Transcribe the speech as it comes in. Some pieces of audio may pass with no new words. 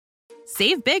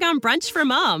Save big on brunch for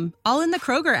mom, all in the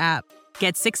Kroger app.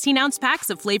 Get 16-ounce packs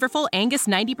of flavorful Angus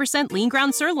 90% lean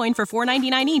ground sirloin for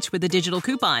 $4.99 each with a digital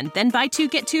coupon. Then buy 2,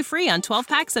 get 2 free on 12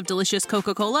 packs of delicious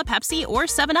Coca-Cola, Pepsi, or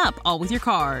 7-Up, all with your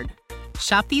card.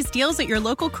 Shop these deals at your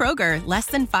local Kroger, less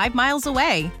than 5 miles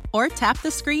away. Or tap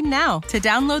the screen now to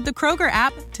download the Kroger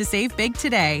app to save big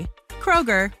today.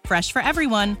 Kroger, fresh for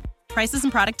everyone. Prices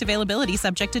and product availability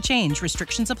subject to change.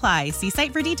 Restrictions apply. See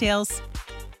site for details.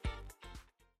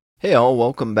 Hey all,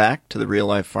 welcome back to the Real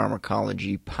Life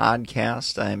Pharmacology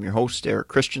Podcast. I am your host, Eric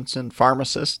Christensen,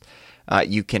 pharmacist.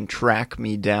 You can track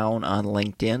me down on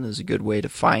LinkedIn is a good way to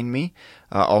find me.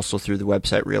 Also through the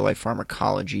website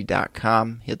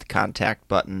reallifepharmacology.com. Hit the contact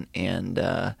button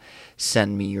and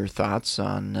send me your thoughts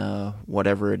on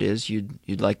whatever it is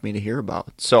you'd like me to hear about.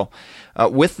 So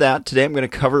with that, today I'm going to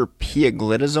cover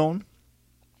pioglitazone,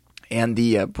 and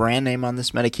the brand name on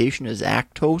this medication is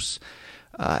Actos.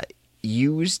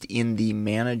 Used in the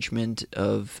management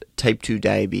of type 2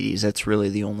 diabetes. That's really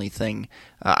the only thing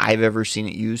I've ever seen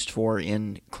it used for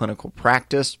in clinical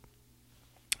practice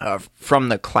from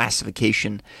the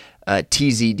classification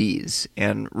TZDs.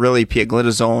 And really,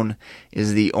 pioglitazone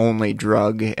is the only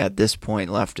drug at this point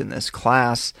left in this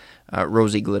class.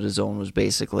 Rosiglitazone was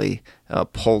basically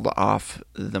pulled off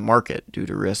the market due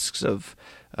to risks of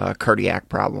cardiac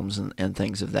problems and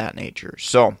things of that nature.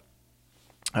 So,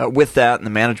 with that, in the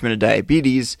management of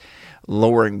diabetes,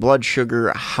 lowering blood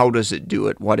sugar, how does it do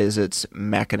it? What is its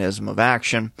mechanism of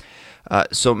action?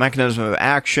 So mechanism of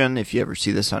action, if you ever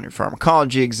see this on your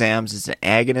pharmacology exams, it's an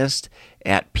agonist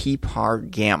at PPAR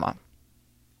gamma.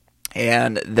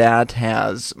 And that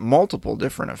has multiple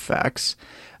different effects,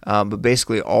 but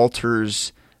basically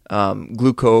alters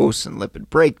glucose and lipid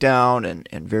breakdown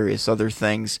and various other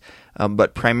things.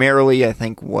 But primarily, I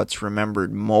think what's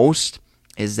remembered most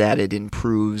is that it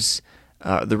improves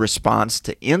the response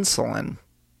to insulin,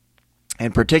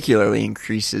 and particularly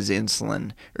reduces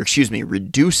insulin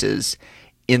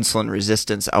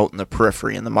resistance out in the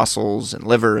periphery, in the muscles and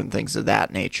liver and things of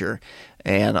that nature,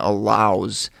 and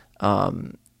allows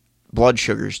blood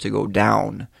sugars to go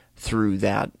down through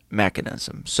that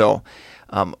mechanism. So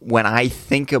when I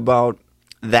think about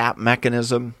that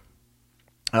mechanism,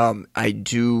 I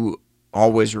do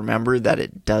always remember that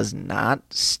it does not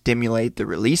stimulate the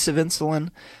release of insulin.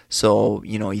 So,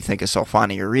 you think of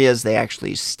sulfonylureas, they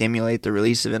actually stimulate the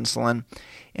release of insulin.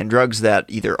 And drugs that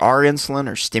either are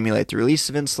insulin or stimulate the release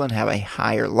of insulin have a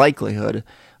higher likelihood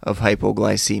of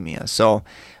hypoglycemia. So,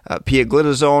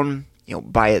 pioglitazone,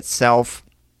 by itself,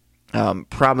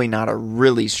 probably not a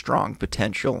really strong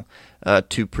potential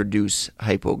to produce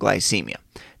hypoglycemia.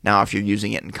 Now, if you're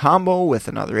using it in combo with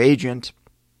another agent,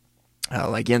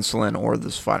 like insulin or the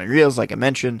sulfonylureas, like I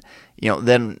mentioned,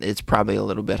 then it's probably a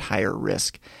little bit higher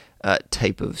risk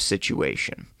type of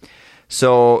situation.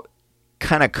 So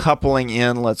kind of coupling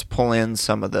in, let's pull in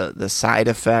some of the side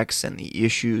effects and the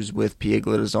issues with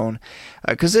pioglitazone,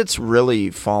 because it's really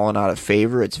fallen out of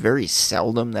favor. It's very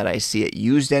seldom that I see it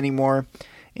used anymore.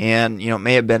 And, it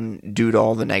may have been due to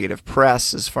all the negative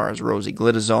press as far as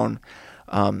rosiglitazone.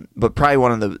 But probably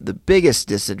one of the biggest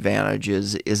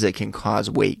disadvantages is it can cause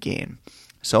weight gain.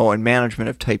 So in management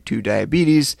of type 2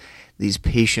 diabetes, these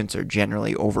patients are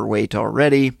generally overweight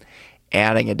already.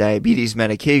 Adding a diabetes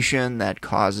medication that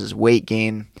causes weight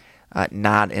gain,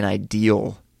 not an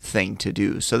ideal thing to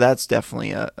do. So that's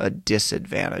definitely a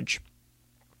disadvantage.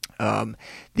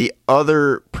 The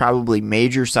other probably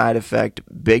major side effect,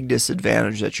 big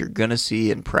disadvantage that you're going to see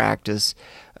in practice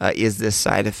is this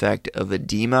side effect of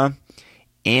edema.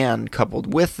 And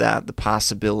coupled with that, the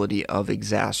possibility of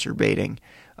exacerbating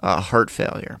heart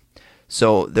failure.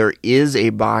 So there is a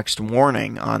boxed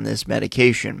warning on this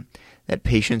medication that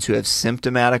patients who have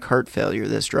symptomatic heart failure,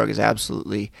 this drug is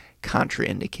absolutely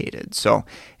contraindicated. So,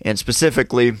 and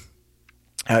specifically,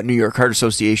 New York Heart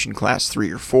Association class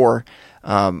 3 or 4.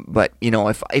 But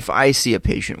if I see a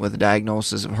patient with a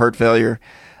diagnosis of heart failure,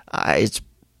 it's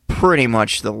pretty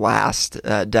much the last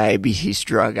diabetes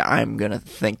drug I'm going to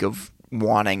think of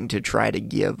wanting to try to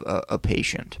give a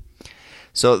patient.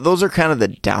 So those are kind of the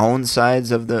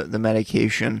downsides of the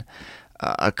medication.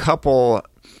 A couple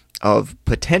of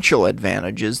potential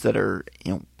advantages that are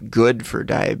good for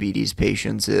diabetes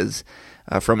patients is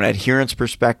from an adherence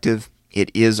perspective, it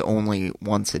is only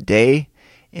once a day.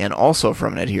 And also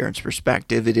from an adherence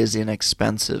perspective, it is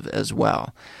inexpensive as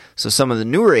well. So some of the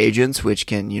newer agents, which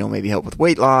can, maybe help with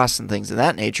weight loss and things of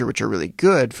that nature, which are really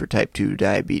good for type 2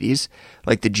 diabetes,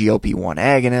 like the GLP-1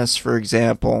 agonists, for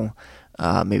example,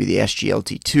 maybe the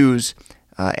SGLT2s,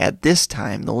 at this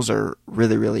time, those are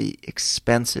really, really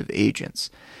expensive agents.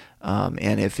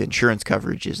 And if insurance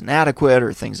coverage isn't adequate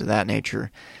or things of that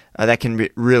nature, that can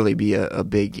really be a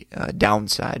big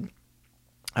downside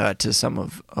to some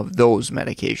of those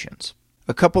medications.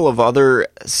 A couple of other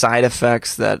side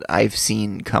effects that I've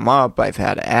seen come up, I've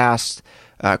had asked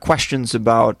questions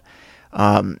about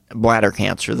bladder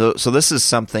cancer. So this is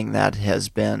something that has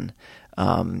been,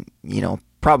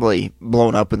 probably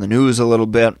blown up in the news a little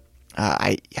bit.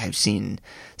 I've seen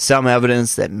some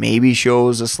evidence that maybe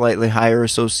shows a slightly higher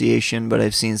association, but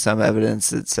I've seen some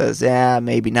evidence that says,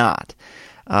 maybe not.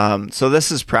 So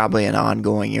this is probably an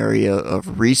ongoing area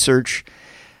of research.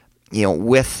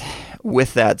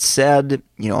 With that said,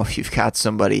 if you've got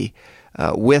somebody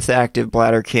with active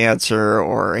bladder cancer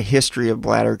or a history of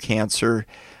bladder cancer,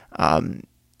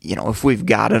 if we've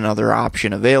got another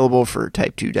option available for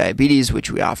type 2 diabetes,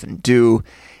 which we often do,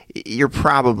 you're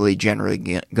probably generally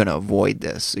going to avoid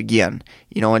this. Again,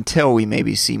 until we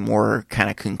maybe see more kind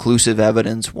of conclusive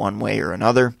evidence one way or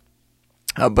another.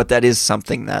 But that is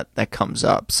something that comes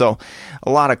up. So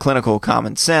a lot of clinical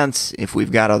common sense, if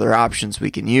we've got other options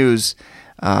we can use,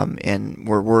 and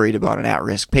we're worried about an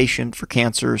at-risk patient for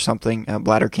cancer or something,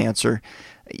 bladder cancer,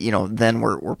 then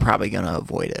we're probably going to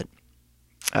avoid it.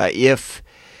 If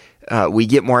we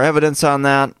get more evidence on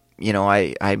that,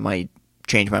 I might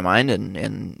change my mind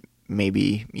and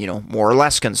maybe, more or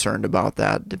less concerned about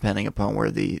that, depending upon where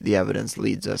the evidence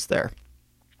leads us there.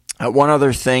 One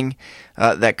other thing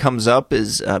that comes up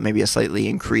is maybe a slightly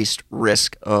increased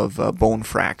risk of bone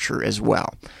fracture as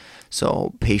well.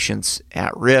 So patients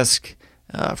at risk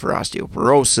for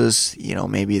osteoporosis,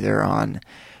 maybe they're on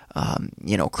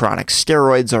chronic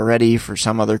steroids already for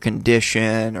some other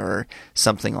condition or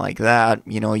something like that.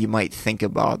 You might think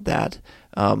about that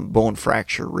bone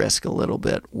fracture risk a little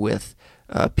bit with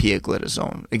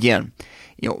pioglitazone. Again,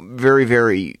 very,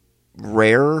 very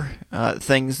rare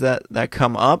things that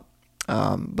come up,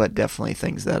 but definitely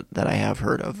things that I have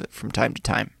heard of from time to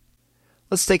time.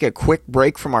 Let's take a quick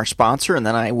break from our sponsor, and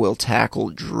then I will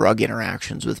tackle drug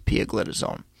interactions with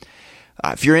pioglitazone.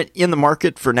 If you're in the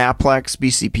market for Naplex,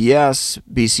 BCPS,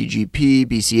 BCGP,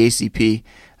 BCACP,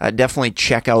 definitely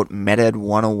check out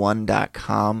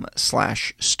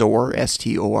meded101.com/store, STORE.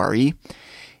 It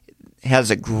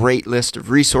has a great list of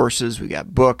resources. We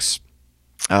got books,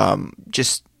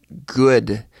 just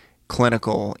good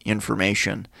clinical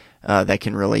information that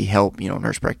can really help,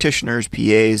 nurse practitioners,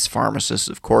 PAs, pharmacists,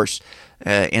 of course,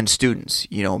 and students,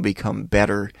 become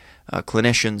better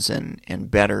clinicians and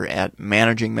better at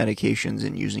managing medications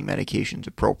and using medications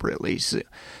appropriately.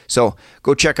 So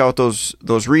go check out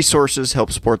those resources,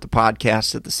 help support the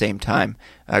podcast at the same time.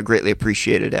 Greatly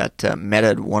appreciated at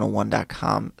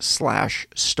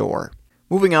meded101.com/store.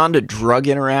 Moving on to drug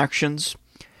interactions.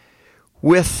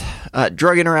 With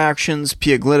drug interactions,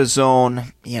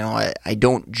 pioglitazone, I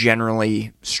don't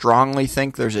generally strongly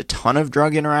think there's a ton of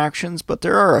drug interactions, but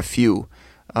there are a few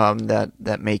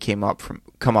that may come up from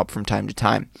time to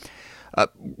time.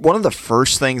 One of the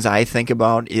first things I think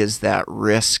about is that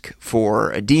risk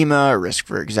for edema, or risk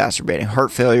for exacerbating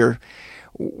heart failure.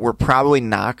 We're probably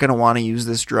not going to want to use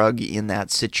this drug in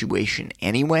that situation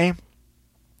anyway.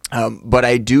 But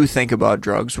I do think about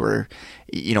drugs where,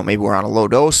 maybe we're on a low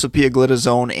dose of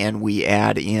pioglitazone and we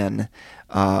add in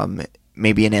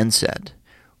maybe an NSAID,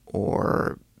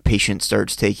 or patient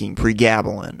starts taking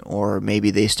pregabalin, or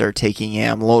maybe they start taking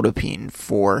amlodipine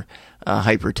for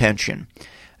hypertension.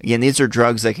 Again, these are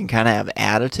drugs that can kind of have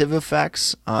additive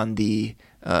effects on the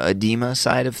edema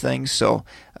side of things. So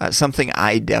something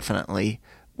I definitely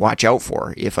watch out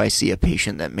for if I see a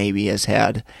patient that maybe has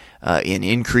had an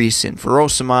increase in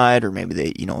furosemide, or maybe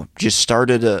they just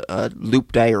started a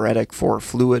loop diuretic for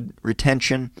fluid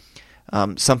retention.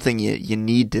 Something you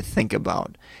need to think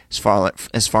about as far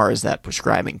as that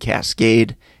prescribing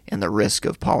cascade and the risk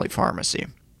of polypharmacy.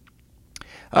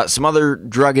 Some other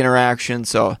drug interactions.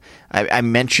 So I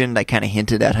mentioned, I kind of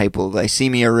hinted at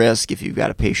hypoglycemia risk if you've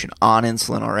got a patient on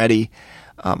insulin already,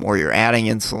 or you're adding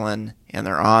insulin and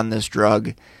they're on this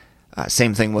drug.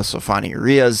 Same thing with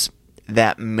sulfonylureas.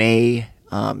 That may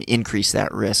increase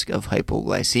that risk of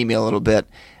hypoglycemia a little bit.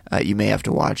 You may have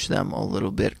to watch them a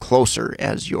little bit closer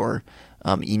as you're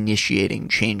initiating,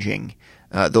 changing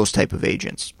those type of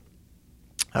agents.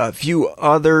 A few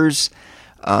others,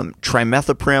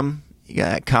 trimethoprim,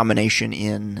 combination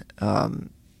in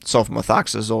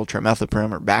sulfamethoxazole,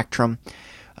 trimethoprim, or Bactrim,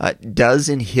 does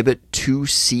inhibit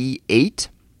 2C8.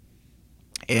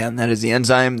 And that is the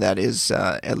enzyme that is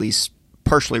at least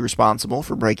partially responsible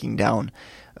for breaking down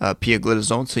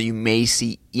pioglitazone. So you may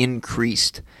see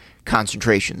increased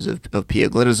concentrations of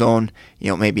pioglitazone,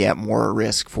 maybe at more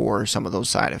risk for some of those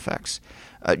side effects.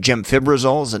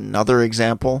 Gemfibrozole is another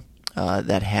example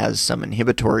that has some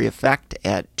inhibitory effect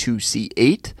at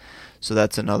 2C8. So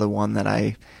that's another one that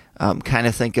I kind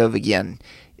of think of. Again,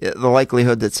 the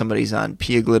likelihood that somebody's on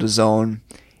pioglitazone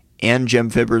and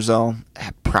gemfibrozole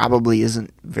probably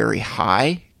isn't very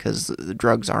high because the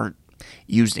drugs aren't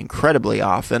used incredibly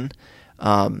often,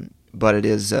 but it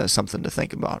is something to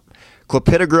think about.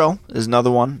 Clopidogrel is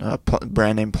another one,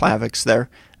 brand name Plavix there,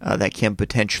 that can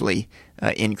potentially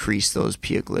increase those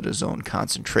pioglitazone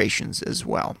concentrations as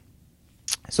well.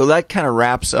 So that kind of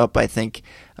wraps up, I think,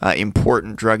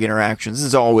 important drug interactions.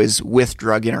 As always, with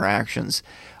drug interactions,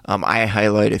 I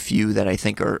highlight a few that I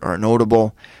think are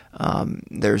notable.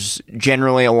 There's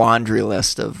generally a laundry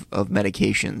list of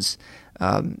medications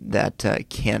that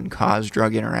can cause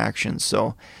drug interactions,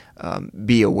 so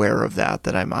be aware of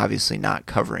that I'm obviously not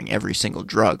covering every single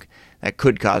drug that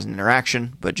could cause an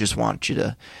interaction, but just want you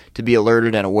to be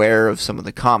alerted and aware of some of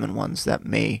the common ones that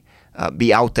may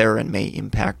be out there and may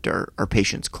impact our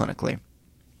patients clinically.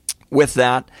 With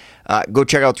that, go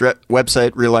check out the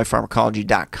website,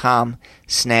 reallifepharmacology.com.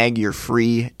 Snag your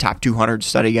free top 200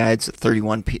 study guides, a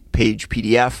 31-page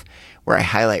PDF, where I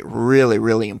highlight really,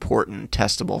 really important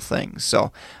testable things.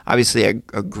 So obviously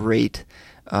a great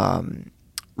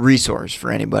resource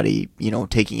for anybody,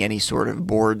 taking any sort of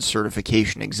board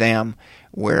certification exam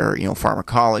where,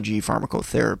 pharmacology,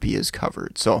 pharmacotherapy is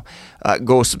covered. So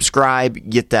go subscribe,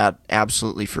 get that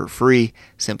absolutely for free,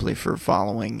 simply for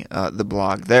following the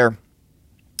blog there.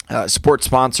 Support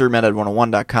sponsor,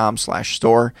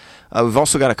 meded101.com/store. We've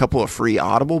also got a couple of free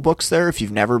Audible books there if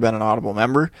you've never been an Audible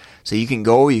member. So you can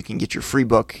get your free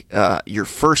book, your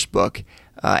first book,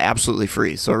 absolutely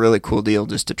free. So a really cool deal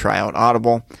just to try out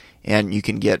Audible. And you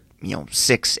can get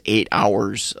 6-8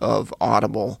 hours of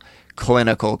Audible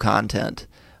clinical content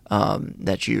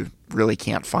that you really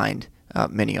can't find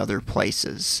many other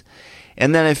places.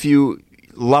 And then if you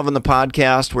loving the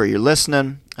podcast where you're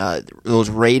listening, those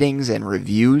ratings and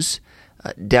reviews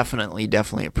definitely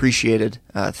appreciated.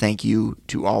 Thank you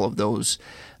to all of those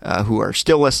who are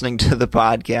still listening to the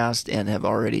podcast and have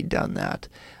already done that.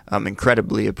 I'm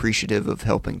incredibly appreciative of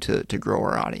helping to grow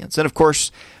our audience. And of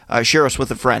course, share us with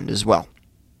a friend as well.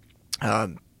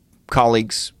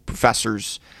 Colleagues,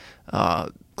 professors,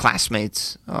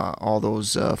 classmates, all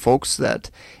those folks that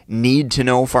need to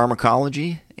know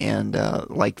pharmacology and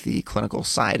like the clinical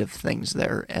side of things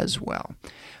there as well.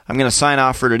 I'm going to sign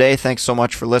off for today. Thanks so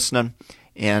much for listening.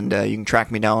 And you can track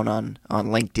me down on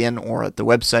LinkedIn or at the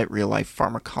website,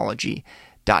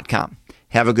 reallifepharmacology.com.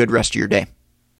 Have a good rest of your day.